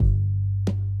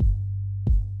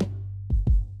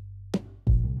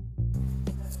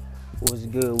What's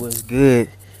good? What's good?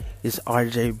 It's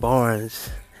RJ Barnes,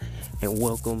 and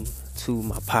welcome to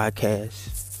my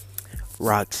podcast,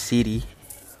 Rock City.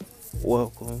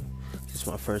 Welcome. This is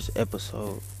my first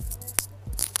episode.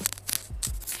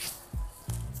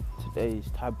 Today's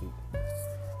topic,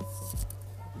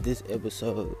 this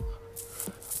episode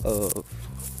of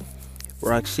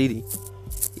Rock City,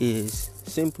 is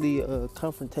simply a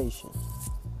confrontation.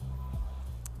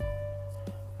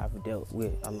 I've dealt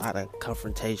with a lot of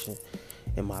confrontation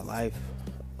in my life.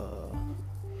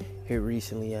 Here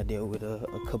recently, I dealt with a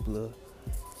couple of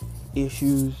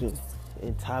issues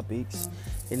and topics.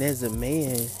 And as a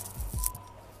man,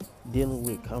 dealing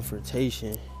with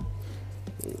confrontation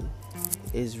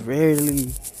is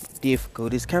rarely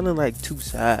difficult. It's kind of like two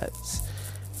sides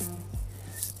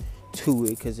to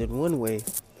it. Because in one way,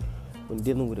 when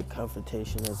dealing with a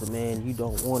confrontation as a man, you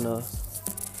don't want to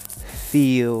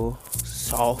feel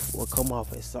soft or come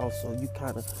off as soft, so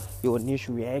your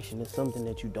initial reaction is something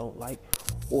that you don't like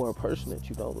or a person that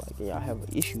you don't like, and y'all have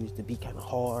issues to be kind of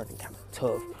hard and kind of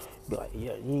tough. Be like,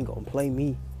 yeah, you ain't gonna play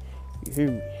me, you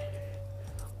hear me?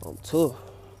 I'm tough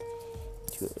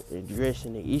to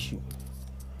addressing the issue.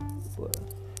 But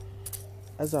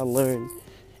as I learned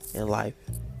in life,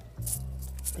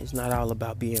 it's not all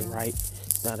about being right,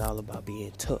 it's not all about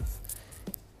being tough.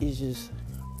 It's just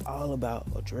all about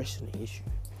addressing the issue,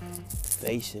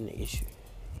 facing the issue,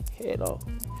 head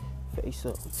on, face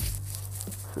up,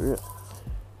 for real.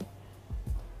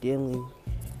 Dealing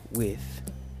with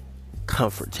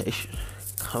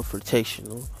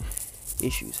confrontational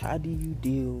issues. How do you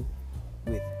deal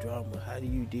with drama? How do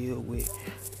you deal with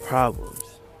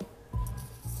problems?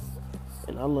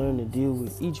 And I learned to deal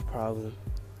with each problem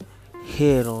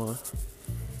head on,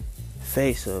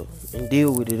 face up, and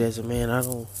deal with it as a man.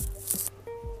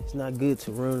 It's not good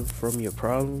to run from your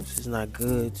problems. It's not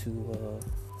good to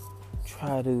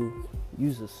try to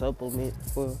use a supplement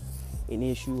for an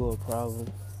issue or a problem.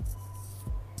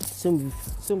 Simple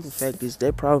fact is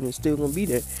that problem is still gonna be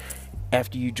there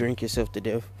after you drink yourself to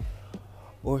death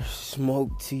or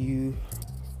smoke till you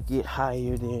get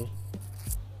higher than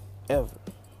ever.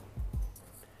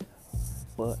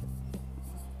 But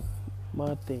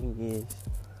my thing is,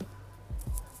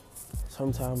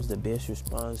 sometimes the best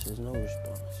response is no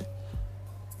response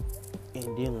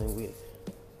in dealing with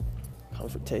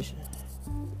confrontation.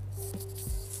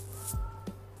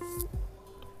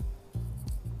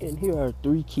 And here are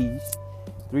 3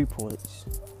 points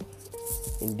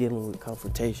in dealing with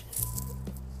confrontation.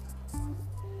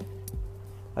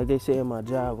 Like they say in my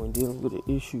job, when dealing with an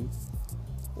issue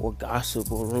or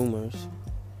gossip or rumors,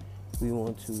 we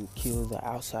want to kill the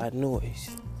outside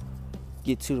noise,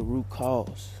 get to the root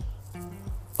cause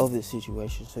of the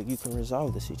situation so you can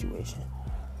resolve the situation.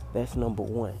 That's number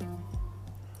 1.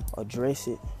 Address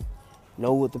it,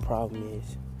 know what the problem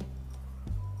is,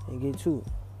 and get to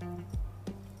it.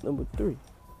 Number 3,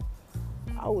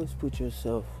 always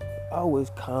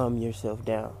calm yourself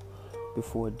down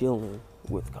before dealing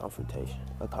with a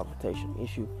confrontation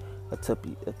issue, a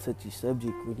touchy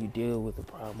subject. When you deal with a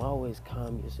problem, always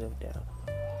calm yourself down.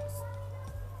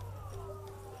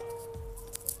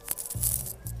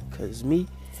 Because me,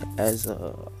 as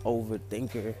a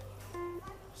overthinker,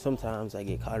 sometimes I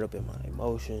get caught up in my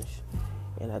emotions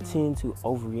and I tend to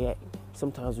overreact.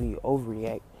 Sometimes when you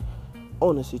overreact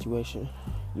on a situation,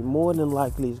 you more than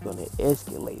likely is going to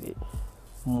escalate it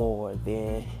more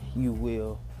than you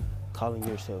will calling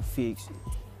yourself fix it.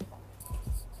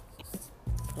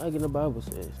 Like in the Bible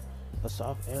says, a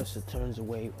soft answer turns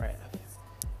away wrath,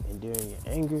 and during your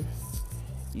anger,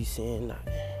 you sin not.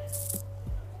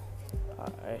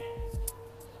 Alright.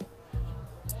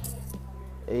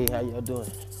 Hey, how y'all doing?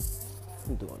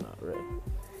 I'm doing alright.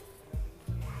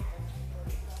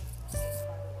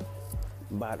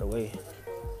 By the way,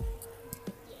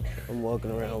 I'm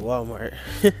walking around Walmart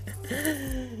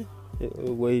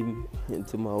waiting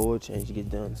until my oil change gets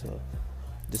done, so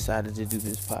decided to do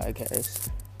this podcast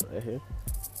right here.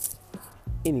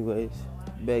 Anyways,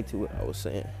 back to what I was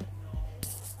saying.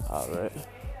 Alright.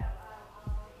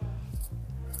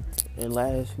 And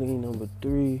lastly, number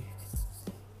 3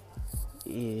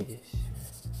 is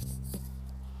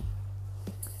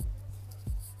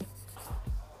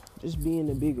just being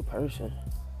a bigger person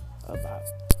about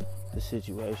the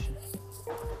situation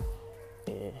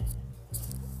and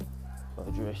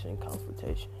addressing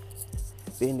confrontation.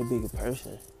 Being the bigger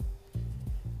person,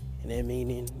 and that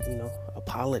meaning,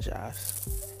 apologize,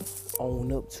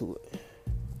 own up to it.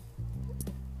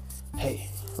 Hey,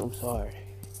 I'm sorry,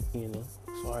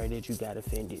 sorry that you got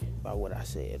offended by what I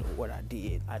said or what I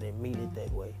did. I didn't mean it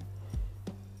that way.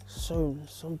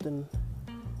 Something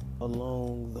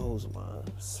along those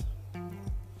lines.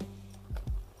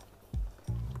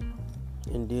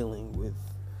 in dealing with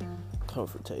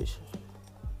confrontation.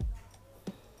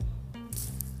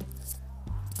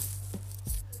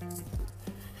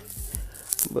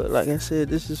 But like I said,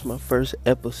 this is my first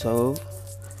episode.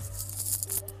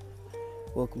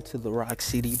 Welcome to the Rock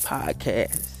City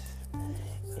Podcast.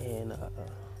 And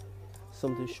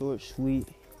something short, sweet.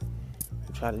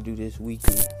 I'll try to do this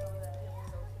weekly.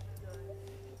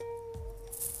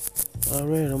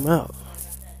 Alright, I'm out.